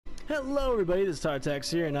Hello everybody, this is Tartax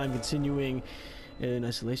here, and I'm continuing in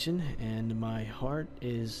isolation, and my heart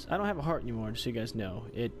is... I don't have a heart anymore, just so you guys know.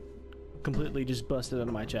 It completely just busted out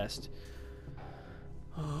of my chest.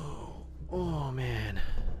 Oh man.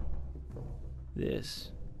 This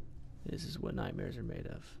is what nightmares are made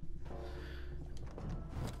of.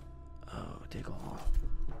 Oh, take all.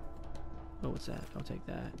 Oh, what's that? I'll take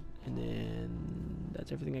that. And then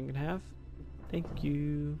that's everything I can have. Thank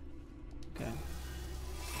you. Okay.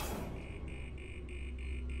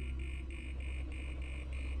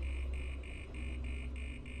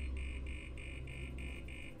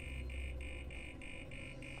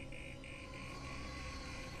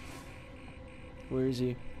 Where is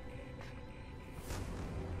he?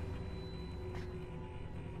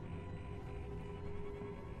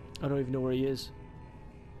 I don't even know where he is.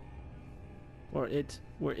 Or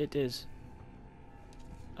where it is.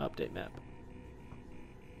 Update map.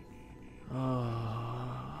 Oh.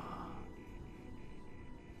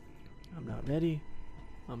 I'm not ready.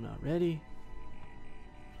 I'm not ready.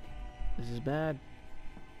 This is bad.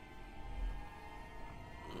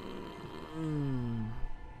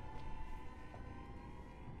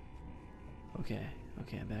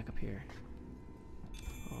 Okay, I'm back up here.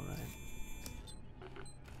 Alright.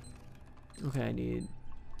 Okay, I need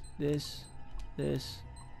this,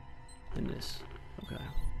 and this. Okay.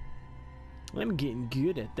 I'm getting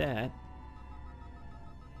good at that.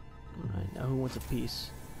 Alright, now who wants a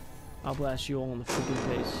piece? I'll blast you all in the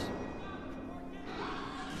freaking face.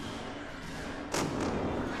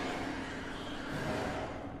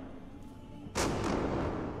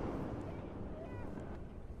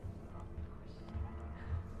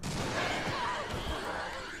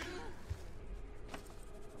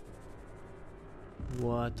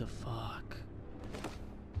 What the fuck?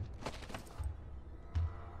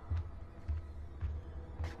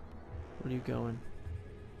 Where are you going?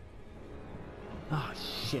 Oh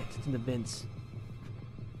shit, it's in the vents.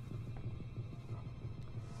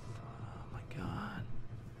 Oh my god.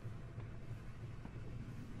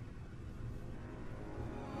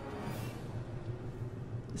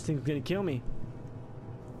 This thing's gonna kill me.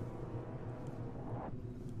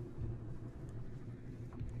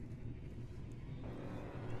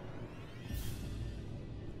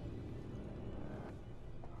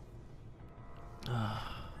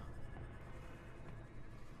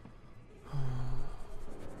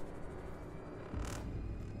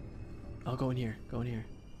 I'll go in here. Go in here.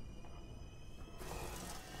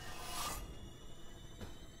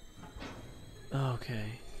 Okay.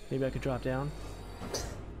 Maybe I could drop down.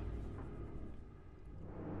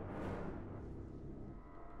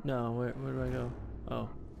 No, where do I go? Oh.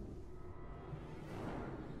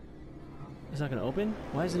 It's not gonna open?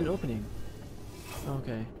 Why isn't it opening?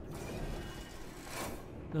 Okay.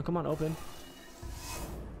 No, come on, open.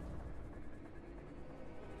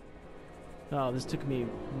 Oh, this took me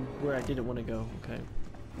where I didn't want to go. Okay.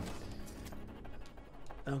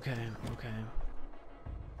 Okay.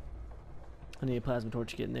 I need a plasma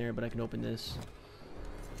torch to get in there, but I can open this.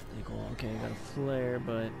 Okay, I got a flare,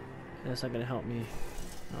 but that's not gonna help me.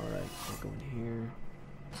 Alright, I'll go in here.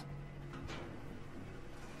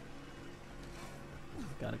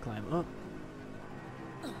 Gotta climb up.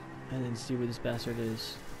 And then see where this bastard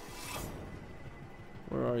is.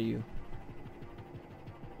 Where are you?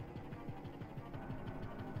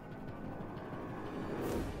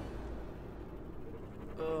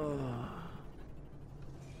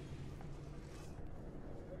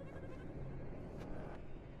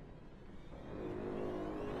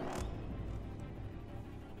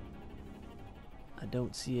 I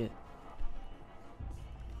don't see it.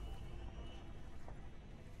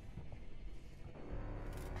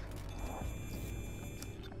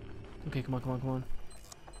 Okay, come on.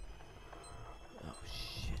 Oh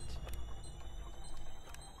shit.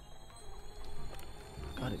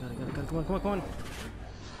 Got it. Come on.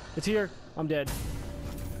 It's here. I'm dead.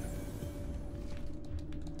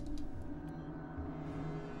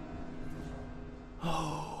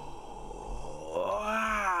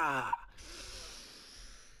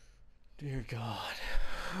 Dear God.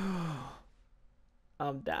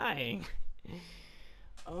 I'm dying.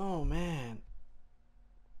 Oh man.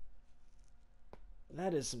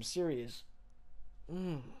 That is some serious.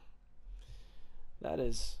 That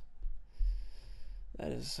is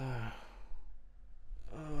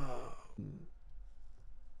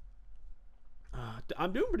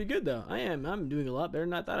I'm doing pretty good though. I'm doing a lot better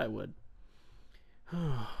than I thought I would.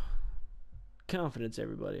 Confidence,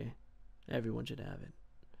 everybody. Everyone should have it.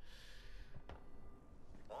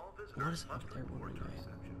 What is up there?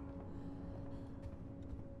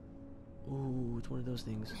 Ooh, it's one of those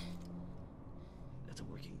things. That's a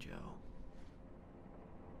working Joe.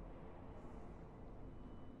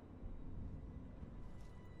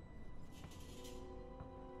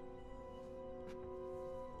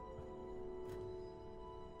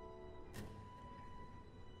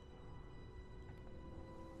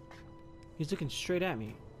 He's looking straight at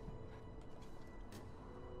me.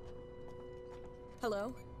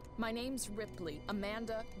 Hello? My name's Ripley.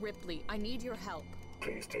 Amanda Ripley. I need your help.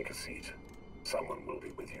 Please take a seat. Someone will be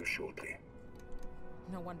with you shortly.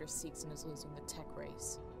 No wonder Seegson is losing the tech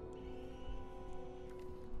race.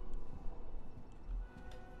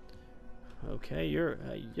 Okay,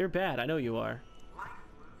 you're bad. I know you are. Life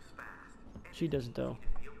moves fast. She doesn't though.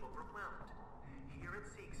 Feel overwhelmed. Here at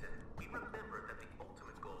Seegson, we remember that the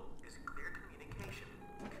ultimate goal is clear communication,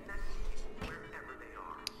 connecting people wherever they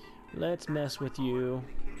are. Let's mess with you.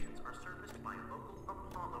 Communications are serviced by local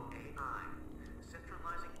Apollo AI,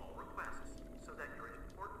 centralizing all requests so that your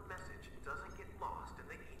important message doesn't get lost in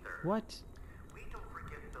the ether. What? We don't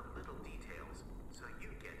forget the little details, so you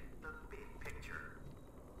get the big picture.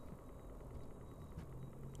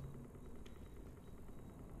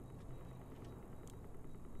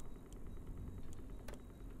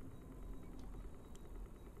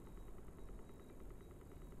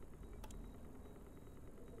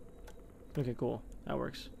 Okay, cool. That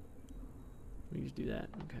works. We just do that.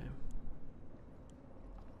 Okay.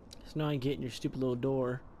 So now I can get in your stupid little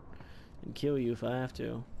door and kill you if I have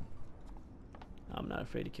to. I'm not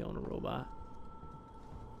afraid of killing a robot.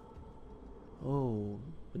 Oh,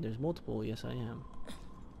 but there's multiple. Yes, I am.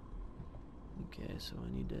 Okay, so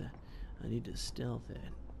I need to stealth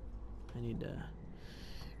it. I need to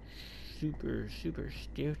super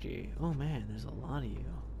stealthy. Oh man, there's a lot of you.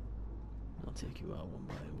 I'll take you out one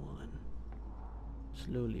by one.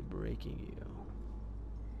 Slowly breaking you.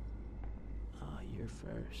 Ah, you're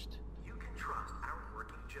first. You can trust our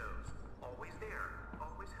working Joes. Always there,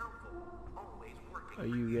 always helpful, always working. Are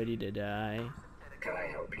you ready to die? Can I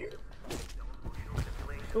help you?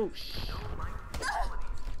 Oh,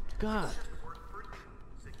 God.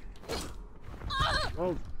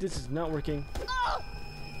 Oh, this is not working.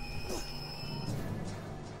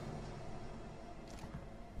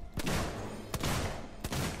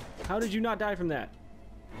 How did you not die from that?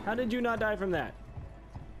 How did you not die from that?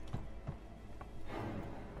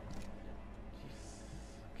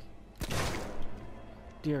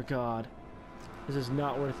 Dear God. This is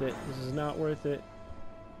not worth it. This is not worth it.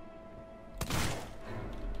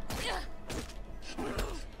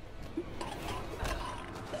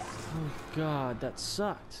 Oh God, that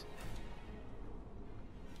sucked.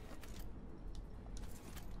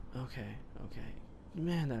 Okay, okay.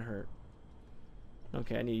 Man, that hurt.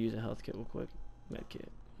 Okay, I need to use a health kit real quick. Med kit.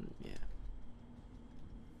 Yeah.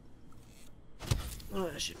 Oh,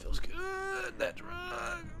 that shit feels good. That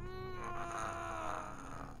drug.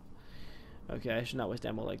 Okay, I should not waste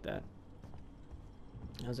ammo like that.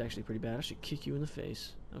 That was actually pretty bad. I should kick you in the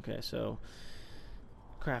face. Okay, so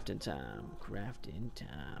crafting time. Crafting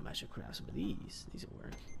time. I should craft some of these. These will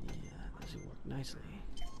work. Yeah, these will work nicely.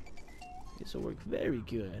 This will work very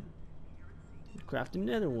good. Craft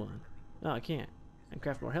another one. No, I can't. I can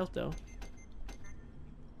craft more health though.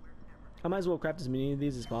 I might as well craft as many of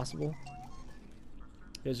these as possible.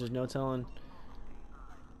 Because there's no telling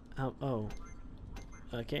how. Oh,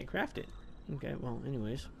 I can't craft it. Okay, well,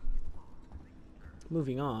 anyways.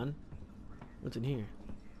 Moving on. What's in here?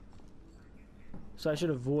 So I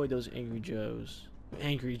should avoid those angry Joes.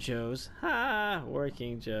 Angry Joes. Ha!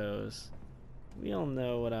 Working Joes. We all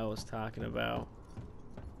know what I was talking about.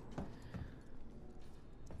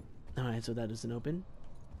 Alright, so that doesn't open.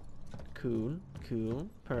 Cool, cool,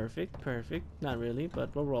 perfect, perfect. Not really,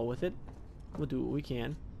 but we'll roll with it. We'll do what we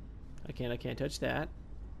can. I can't touch that.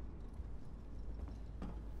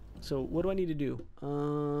 So what do I need to do?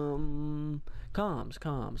 Comms.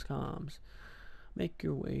 Make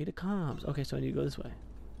your way to comms. Okay, so I need to go this way.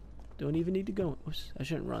 Don't even need to go. Oops, I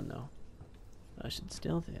shouldn't run though. I should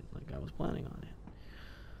stealth it like I was planning on it.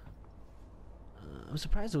 I'm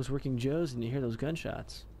surprised those working Joes didn't hear those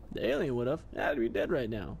gunshots. The alien would have. I'd be dead right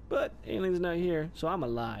now. But alien's not here, so I'm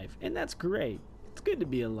alive. And that's great. It's good to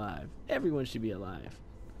be alive. Everyone should be alive.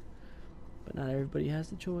 But not everybody has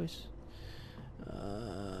the choice.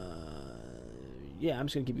 Yeah, I'm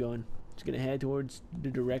just going to keep going. Just going to head towards the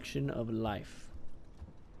direction of life.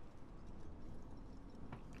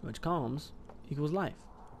 Which comms equals life.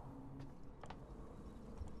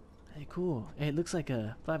 Hey, cool. Hey, it looks like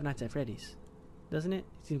a Five Nights at Freddy's. Doesn't it?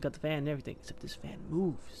 It's even got the fan and everything, except this fan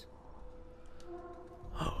moves.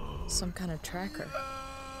 Some kind of tracker.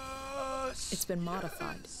 It's been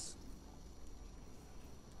modified.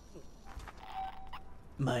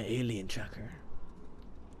 My alien tracker.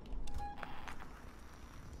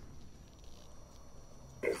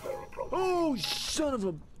 Is there a problem? Oh, son of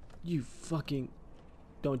a... You fucking...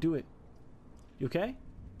 Don't do it. You okay?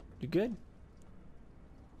 You good?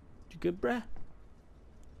 You good, bruh?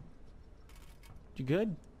 You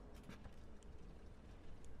good?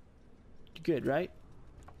 Good, right?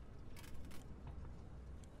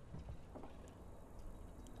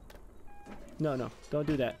 No, no, don't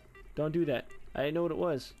do that. Don't do that. I didn't know what it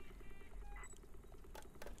was.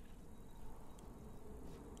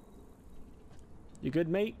 You good,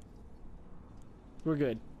 mate? We're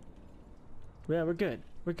good. Yeah, we're good.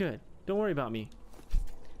 We're good. Don't worry about me.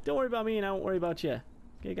 Don't worry about me, and I won't worry about you.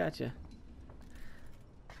 Okay, gotcha.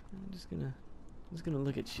 I'm just gonna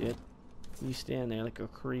look at shit. You stand there like a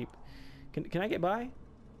creep. Can I get by?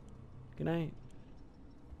 Can I?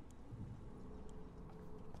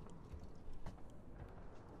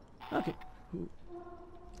 Okay. Ooh.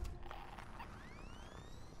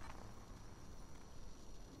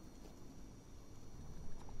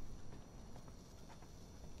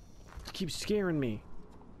 It keeps scaring me.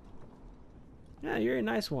 Yeah, you're a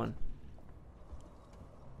nice one.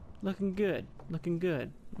 Looking good. Looking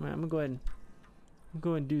good. All right, I'm gonna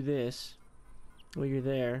go ahead and do this while you're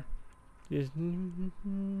there. Just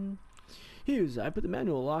Hughes, I put the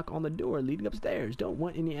manual lock on the door leading upstairs. Don't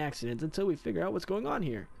want any accidents until we figure out what's going on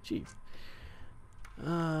here, Chief.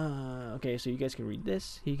 Okay, so you guys can read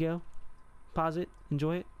this. Here you go. Pause it.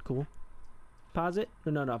 Enjoy it. Cool. Pause it.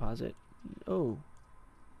 No, not pause it. Oh.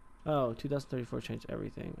 Oh, 2034 changed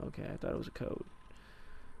everything. Okay, I thought it was a code.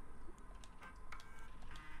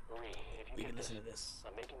 We can listen to this.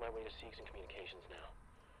 I'm making my way to Siegs and Communications now.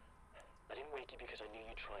 I didn't wake you because I knew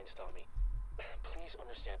you'd try and stop me. Please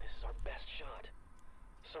understand, this is our best shot.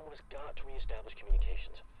 Someone has got to reestablish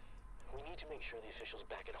communications. We need to make sure the officials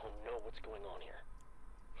back at home know what's going on here.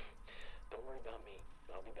 Don't worry about me.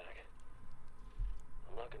 I'll be back.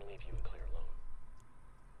 I'm not going to leave you and Claire alone.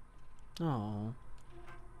 Oh.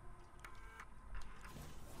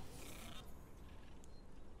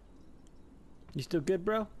 You still good,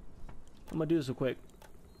 bro? I'm gonna do this real quick.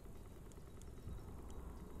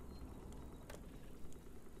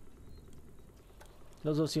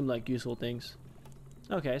 Those all seem like useful things.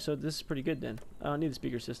 Okay, so this is pretty good then. I don't need the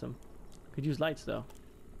speaker system. Could use lights though.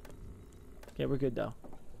 Okay, we're good though.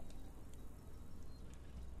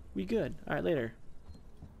 We good. Alright, later.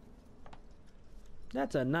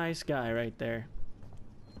 That's a nice guy right there.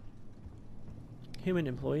 Human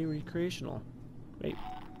employee recreational. Wait.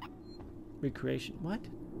 Recreation. What?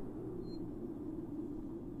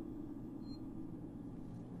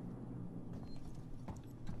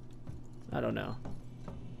 I don't know.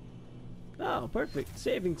 Oh, perfect.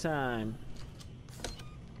 Saving time.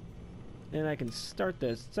 And I can start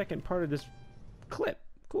the second part of this clip.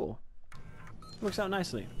 Cool. Works out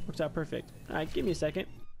nicely. Works out perfect. Alright, give me a second.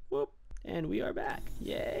 Whoop. And we are back.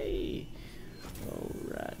 Yay.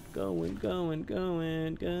 Alright. Going.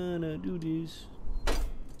 Gonna do this.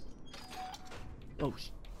 Oh,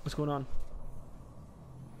 what's going on?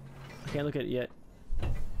 I can't look at it yet.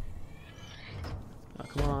 Oh,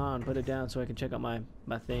 come on, put it down so I can check out my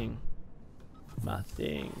thing. My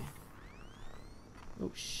thing.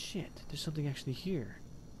 Oh shit, there's something actually here.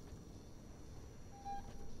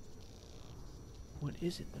 What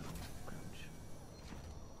is it though? Crouch.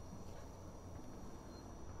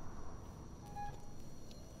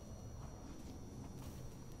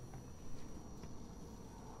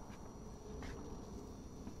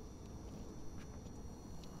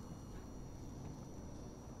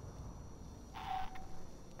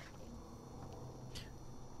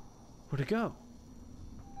 Where'd it go?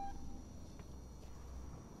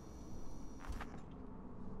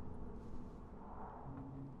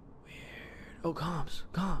 Weird. Oh, comms.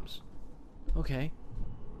 Comms. Okay.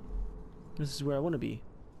 This is where I want to be.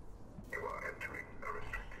 You are entering a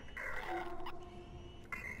restricted area.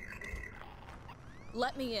 Please leave.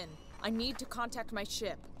 Let me in. I need to contact my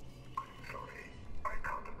ship. Sorry, I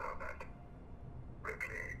can't allow that.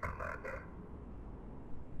 Ripley, Amanda.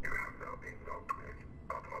 You have now been locked with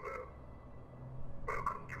our mother.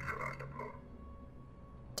 Welcome to Sevastopol.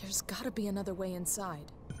 There's gotta be another way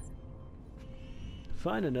inside.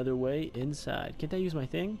 Find another way inside. Can't I use my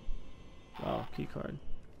thing? Oh, key card.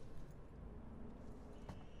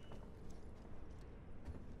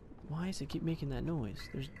 Why does it keep making that noise?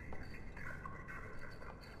 There's...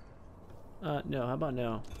 no, how about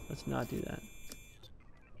no? Let's not do that.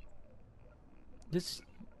 This...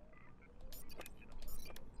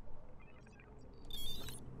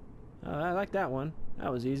 I like that one.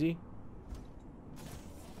 That was easy.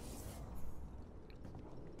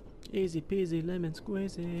 Easy peasy lemon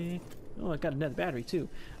squeezy. Oh, I got another battery too.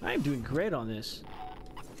 I am doing great on this.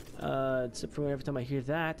 Except for every time I hear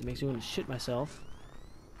that, it makes me want to shit myself.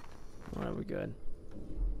 Alright, we're good.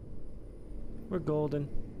 We're golden.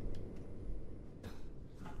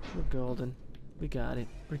 We're golden. We got it.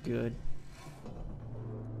 We're good.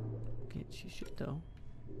 Can't see shit though.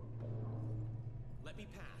 me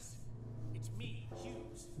pass. It's me,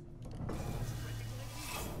 Hughes. Don't you recognize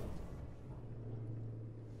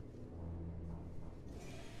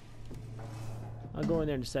me? I'll go in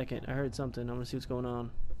there in a second. I heard something. I'm gonna see what's going on.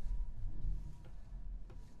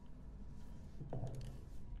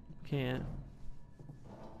 Can't.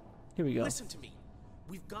 Here we go. Listen to me.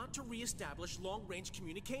 We've got to reestablish long-range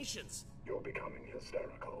communications. You're becoming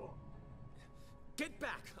hysterical. Get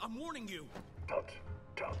back! I'm warning you! Tut,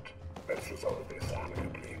 tut. Let's resolve this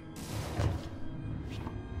amicably.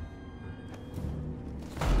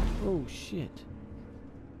 Oh shit.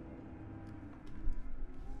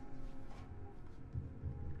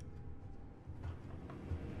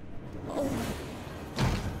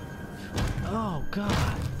 Oh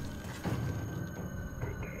god.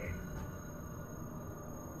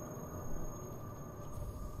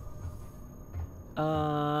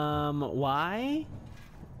 Why?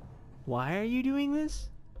 Why are you doing this?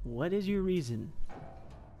 What is your reason?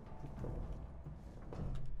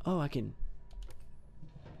 Oh, I can...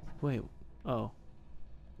 Wait. Oh.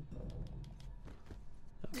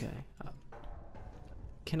 Okay.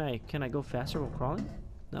 Can I go faster while crawling?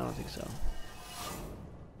 No, I don't think so.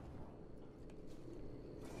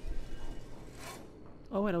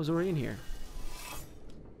 Oh wait, I was already in here.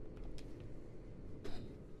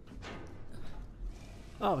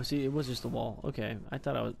 Oh, see, it was just a wall. Okay, I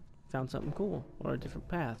thought I found something cool or a different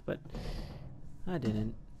path, but I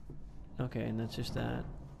didn't. Okay, and that's just that.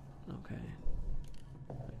 Okay.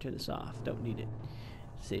 Turn this off. Don't need it.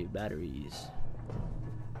 Save batteries.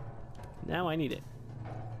 Now I need it.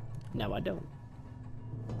 Now I don't.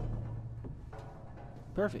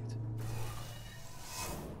 Perfect.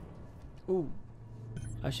 Ooh.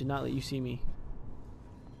 I should not let you see me.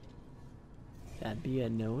 That'd be a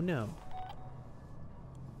no-no.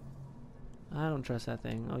 I don't trust that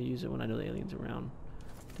thing. I'll use it when I know the alien's around.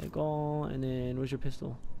 Take all, and then where's your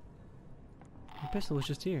pistol? Your pistol was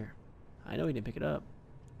just here. I know he didn't pick it up.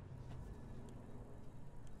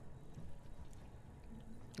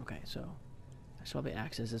 Okay, so I should probably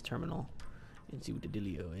access this terminal and see what the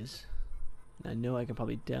dealio is. And I know I can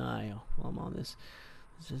probably die while I'm on this.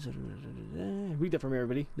 Read that from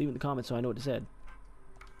everybody. Leave it in the comments so I know what it said.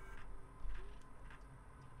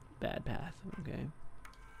 Bad path. Okay.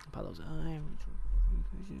 Apollo's eye.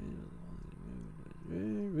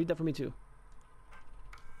 Read that for me too.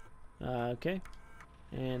 Okay.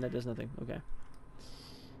 And that does nothing. Okay.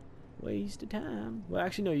 Waste of time. Well,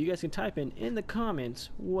 actually, no. You guys can type in the comments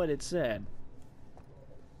what it said.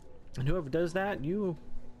 And whoever does that,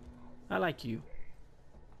 I like you.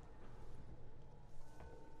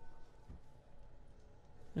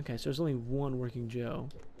 Okay, so there's only one working Joe.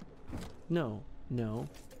 No.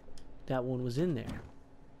 That one was in there.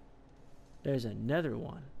 There's another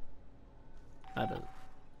one.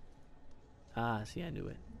 See, I knew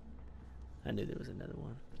it. I knew there was another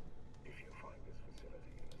one. If you find this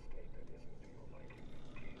facility in a state that isn't to your liking,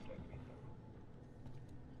 please let me know.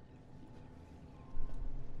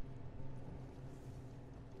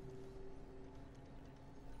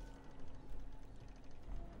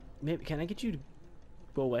 Maybe, can I get you to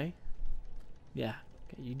go away? Yeah.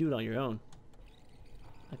 Okay, you do it on your own.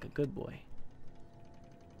 Like a good boy.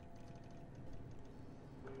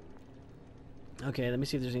 Okay, let me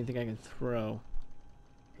see if there's anything I can throw.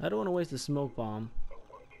 I don't want to waste the smoke bomb.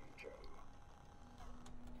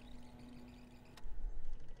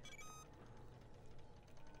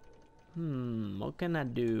 What can I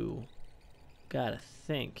do? Gotta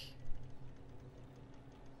think.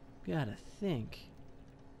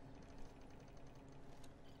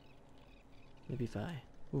 Maybe if I...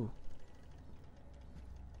 Ooh.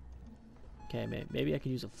 Okay, maybe I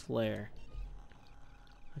could use a flare.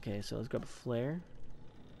 Okay, so let's grab a flare.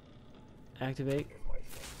 Activate.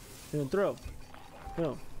 And then throw.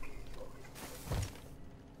 Boom.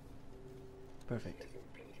 Perfect.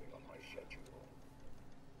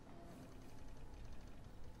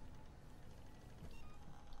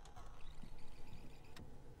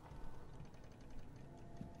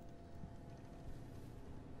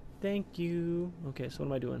 Thank you. Okay, so what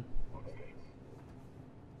am I doing? What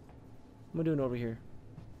am I doing over here?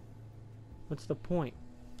 What's the point?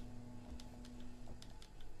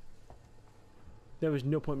 There was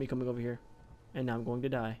no point in me coming over here. And now I'm going to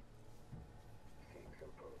die.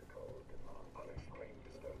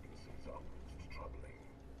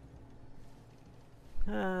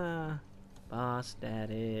 Ah, boss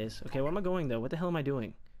status. Okay, where am I going though? What the hell am I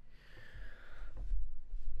doing?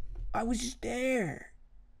 I was just there.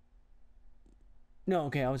 No,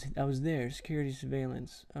 okay, I was there. Security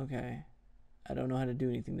surveillance. Okay. I don't know how to do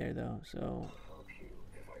anything there though, so... Help you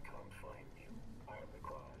if I can't find you. I am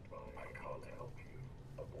required by... I can't help you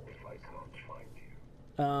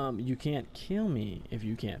You can't kill me if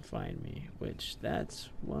you can't find me, which that's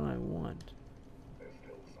what I want. There's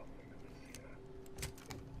still something in this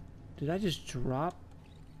here. Did I just drop?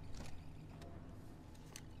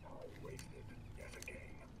 Time wasted yet again.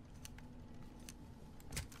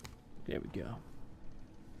 There we go.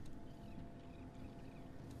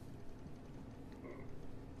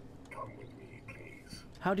 Come with me, please.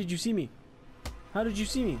 How did you see me? How did you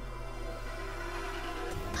see me?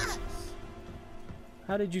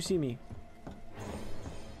 How did you see me?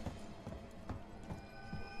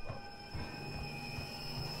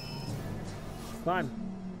 Climb.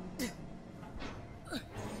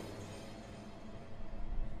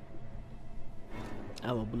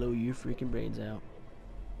 I will blow your freaking brains out.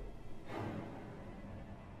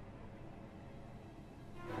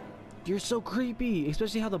 You're so creepy,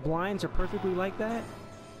 especially how the blinds are perfectly like that.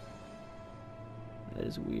 That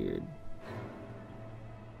is weird.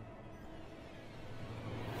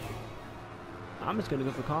 I'm just gonna go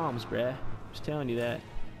for comms, bruh. Just telling you that.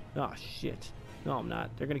 Oh shit. No, I'm not.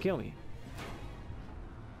 They're gonna kill me.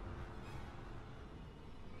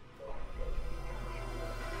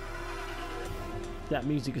 That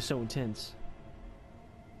music is so intense.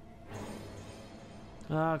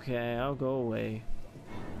 Okay, I'll go away.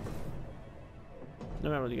 I'm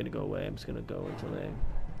not really gonna go away. I'm just gonna go until they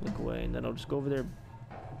look away, and then I'll just go over there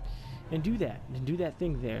and do that. And do that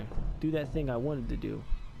thing there. Do that thing I wanted to do.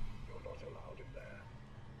 You're not allowed in there.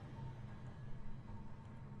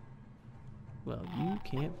 Well, you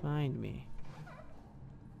can't find me.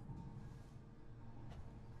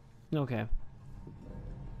 Okay.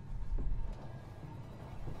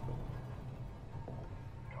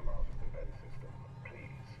 Come out of the vent system,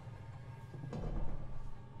 please.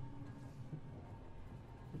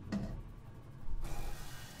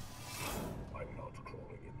 I'm not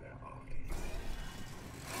crawling in there after you.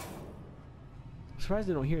 I'm surprised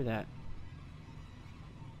they don't hear that.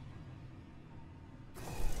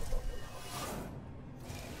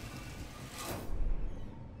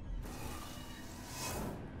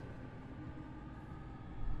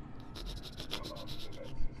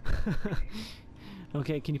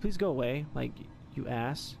 Okay, can you please go away? Like, you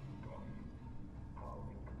ass.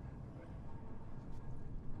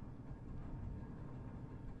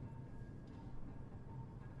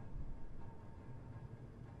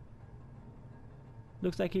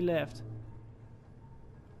 Looks like he left.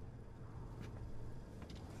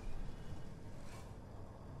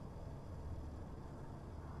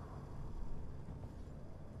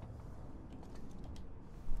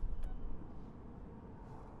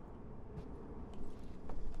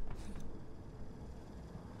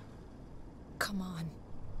 Come on.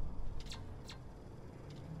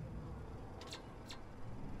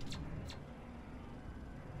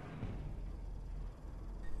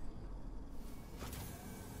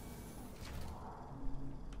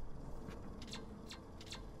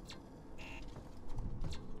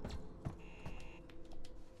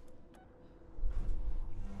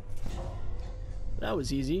 That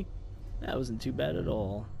was easy. That wasn't too bad at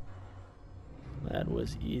all. That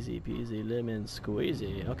was easy peasy lemon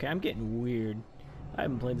squeezy. Okay, I'm getting weird. I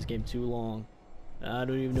haven't played this game too long. I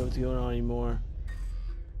don't even know what's going on anymore.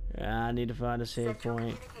 I need to find a save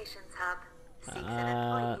point.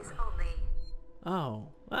 Oh.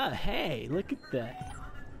 Hey, look at that.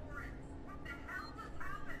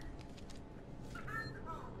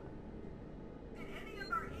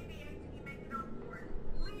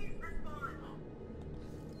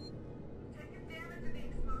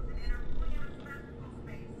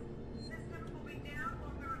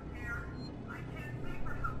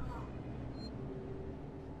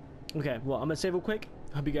 Okay, well, I'm gonna save real quick.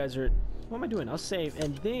 Hope you guys are... What am I doing? I'll save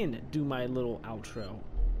and then do my little outro.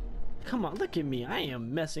 Come on, look at me. I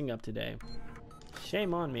am messing up today.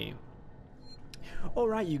 Shame on me.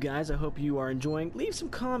 Alright, you guys. I hope you are enjoying. Leave some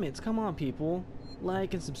comments. Come on, people.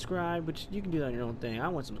 Like and subscribe, which you can do that on your own thing. I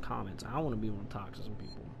want some comments. I want to be able to talk to some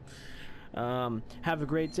people. Have a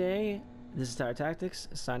great day. This is Tire Tactics,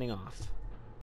 signing off.